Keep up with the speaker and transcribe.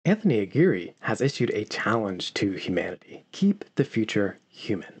Anthony Aguirre has issued a challenge to humanity. Keep the future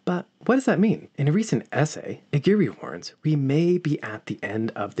human. But what does that mean? In a recent essay, Aguirre warns we may be at the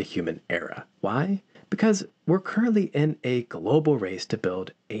end of the human era. Why? Because we're currently in a global race to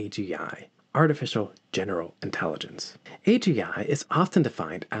build AGI, artificial general intelligence. AGI is often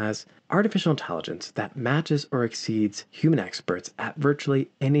defined as artificial intelligence that matches or exceeds human experts at virtually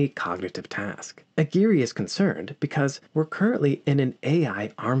any cognitive task. Aguirre is concerned because we're currently in an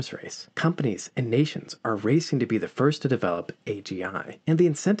AI arms race. Companies and nations are racing to be the first to develop AGI, and the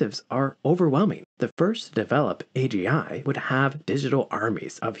incentives are overwhelming. The first to develop AGI would have digital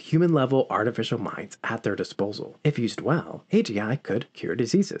armies of human-level artificial minds at their disposal. If used well, AGI could cure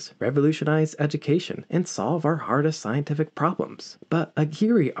diseases, revolutionize education, and solve our hardest scientific problems. But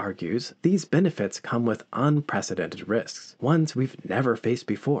Aguirre argues these benefits come with unprecedented risks, ones we've never faced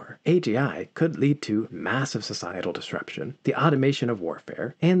before. AGI could lead to massive societal disruption, the automation of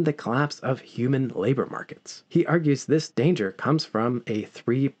warfare, and the collapse of human labor markets. He argues this danger comes from a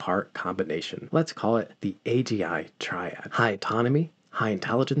three-part combination. Let's call it the AGI Triad: high autonomy, high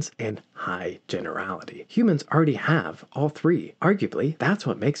intelligence, and high generality. Humans already have all three. Arguably, that's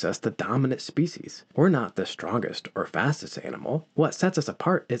what makes us the dominant species. We're not the strongest or fastest animal. What sets us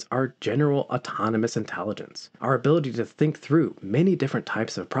apart is our general autonomous intelligence, our ability to think through many different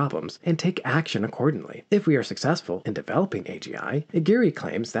types of problems and take action accordingly. If we are successful in developing AGI, Aguirre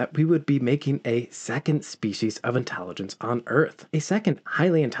claims that we would be making a second species of intelligence on Earth. A second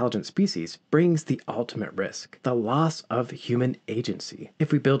highly intelligent species brings the ultimate risk: the loss of human agency.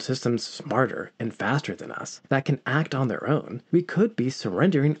 If we build systems smarter and faster than us that can act on their own, we could be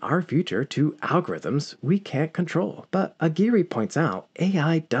surrendering our future to algorithms we can't control. But Aguirre points out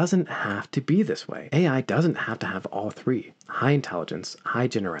AI doesn't have to be this way. AI doesn't have to have all three: high intelligence, high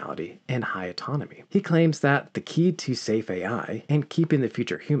generality, and high autonomy. He claims that the key to safe AI and keeping the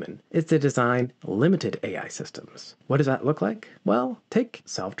future human is to design limited AI systems. What does that look like? Well, take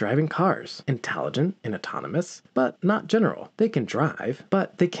self-driving cars. Intelligent and autonomous, but not general. They can drive,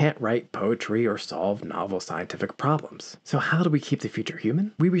 but they can't write poetry or solve novel scientific problems. So how do we keep the future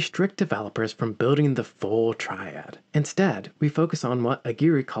human? We restrict developers from building the full triad. Instead, we focus on what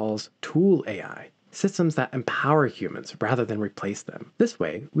Aguirre calls tool AI, systems that empower humans rather than replace them. This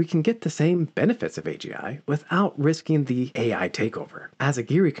way, we can get the same benefits of AGI without risking the AI takeover. As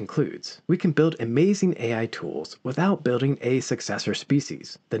Aguirre concludes, we can build amazing AI tools without building a successor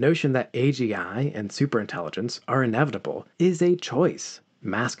species. The notion that AGI and superintelligence are inevitable is a choice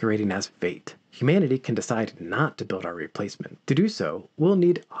masquerading as fate. Humanity can decide not to build our replacement. To do so, we'll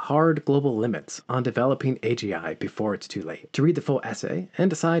need hard global limits on developing AGI before it's too late. To read the full essay and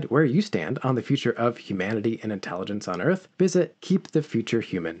decide where you stand on the future of humanity and intelligence on Earth, visit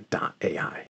KeepTheFutureHuman.ai.